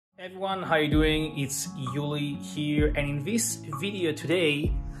Everyone, how you doing? It's Yuli here, and in this video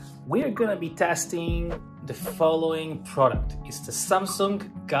today we are gonna be testing the following product. It's the Samsung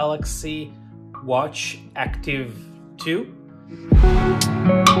Galaxy Watch Active 2.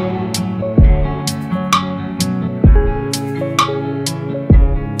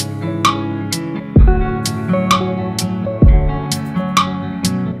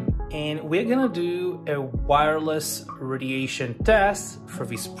 We're gonna do a wireless radiation test for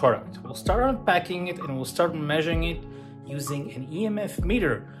this product. We'll start unpacking it and we'll start measuring it using an EMF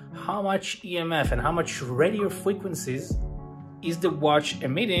meter. How much EMF and how much radio frequencies is the watch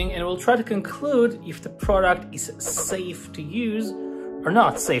emitting, and we'll try to conclude if the product is safe to use or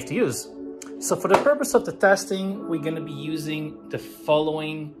not safe to use. So for the purpose of the testing, we're gonna be using the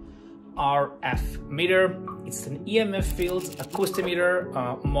following RF meter. It's an EMF field acoustimeter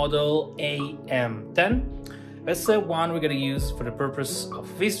model AM10. That's the one we're going to use for the purpose of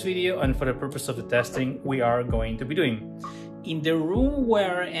this video and for the purpose of the testing we are going to be doing. In the room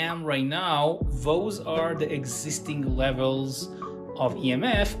where I am right now, those are the existing levels of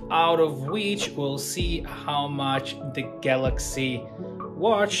EMF, out of which we'll see how much the Galaxy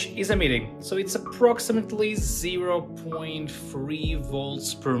Watch is emitting. So it's approximately 0.3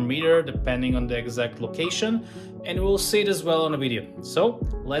 volts per meter, depending on the exact location, and we'll see it as well on the video. So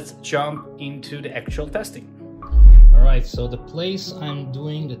let's jump into the actual testing. All right, so the place I'm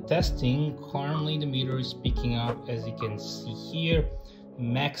doing the testing, currently the meter is picking up, as you can see here,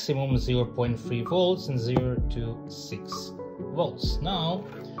 maximum 0.3 volts and 0 to 6 volts. Now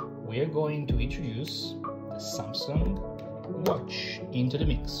we're going to introduce the Samsung Watch into the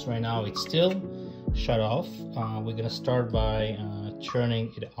mix. Right now it's still shut off. We're gonna start by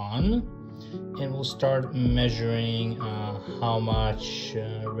turning it on, and we'll start measuring how much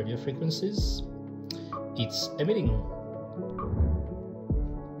radio frequencies it's emitting.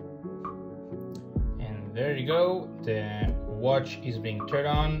 And there you go, the watch is being turned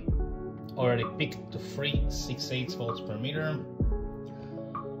on, already picked to 3.68 volts per meter,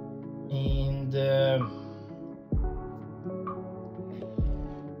 and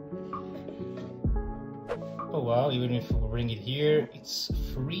oh wow, even if we bring it here, it's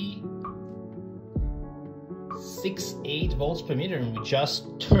 3.68 volts per meter, and we just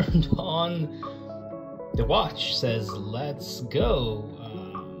turned on the watch. Says let's go.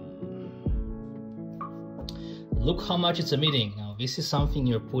 Look how much it's emitting. Now this is something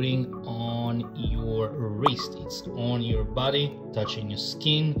you're putting on your wrist. It's on your body, touching your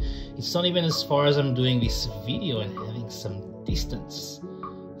skin. It's not even as far as I'm doing this video and having some distance.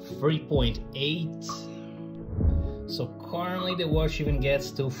 3.8. So currently the watch even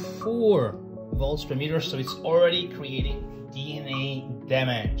gets to 4 volts per meter, so it's already creating DNA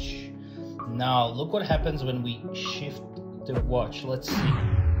damage. Now look what happens when we shift the watch. Let's see.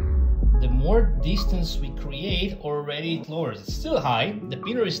 The more distance we create, already it lowers. It's still high. The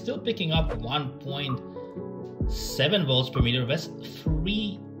meter is still picking up 1.7 volts per meter. That's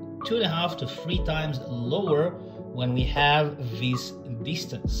 2.5 to 3 times lower when we have this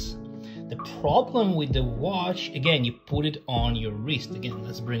distance. The problem with the watch, again, you put it on your wrist. Again,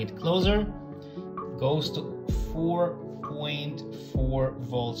 let's bring it closer. It goes to 4.4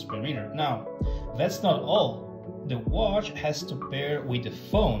 volts per meter. Now, that's not all. The watch has to pair with the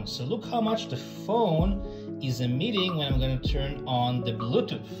phone. So look how much the phone is emitting when I'm going to turn on the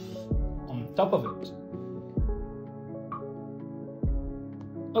Bluetooth on top of it.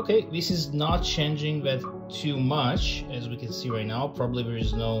 Okay, this is not changing that too much, as we can see right now. Probably there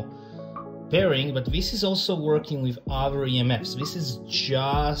is no pairing, but this is also working with other EMFs. This is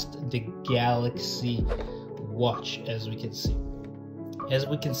just the Galaxy Watch, as we can see. As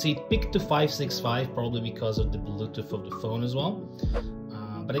we can see, it picked to 565, probably because of the Bluetooth of the phone as well.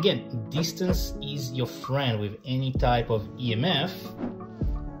 But again, distance is your friend with any type of EMF,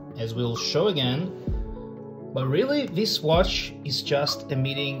 as we'll show again. But really, this watch is just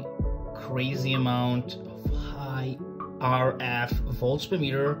emitting crazy amount of high RF volts per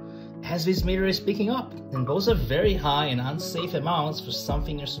meter as this meter is picking up, and those are very high and unsafe amounts for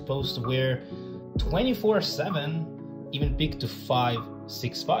something you're supposed to wear 24/7, even peak to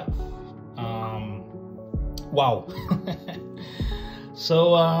 565. Wow.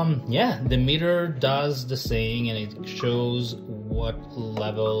 So yeah, the meter does the saying, and it shows what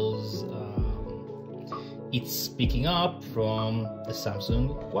levels it's picking up from the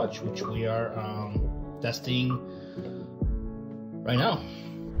Samsung Watch, which we are testing right now.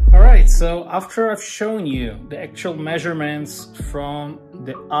 Alright, so after I've shown you the actual measurements from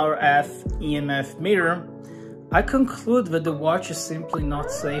the RF EMF meter, I conclude that the watch is simply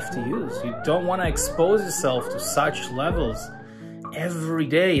not safe to use. You don't want to expose yourself to such levels. every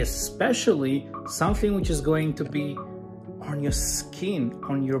day, especially something which is going to be on your skin,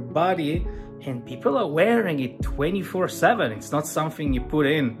 on your body, and people are wearing it 24/7. It's not something you put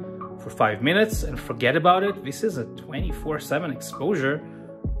in for 5 minutes and forget about it. This is a 24/7 exposure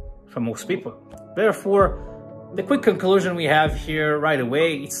for most people. Therefore, the quick conclusion we have here right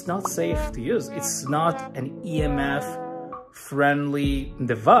away, it's not safe to use. It's not an EMF-friendly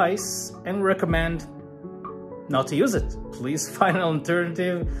device, and we recommend not to use it. Please find an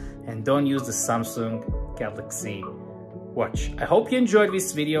alternative and don't use the Samsung Galaxy Watch. I hope you enjoyed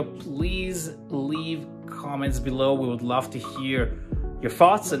this video. Please leave comments below. We would love to hear your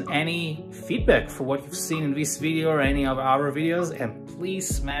thoughts and any feedback for what you've seen in this video or any of our videos, and please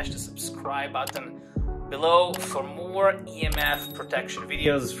smash the subscribe button below for more EMF protection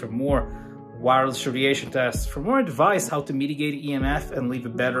videos, for more wireless radiation tests, for more advice how to mitigate EMF and live a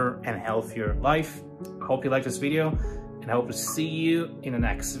better and healthier life. I hope you liked this video, and I hope to see you in the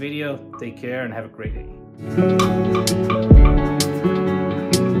next video. Take care and have a great day.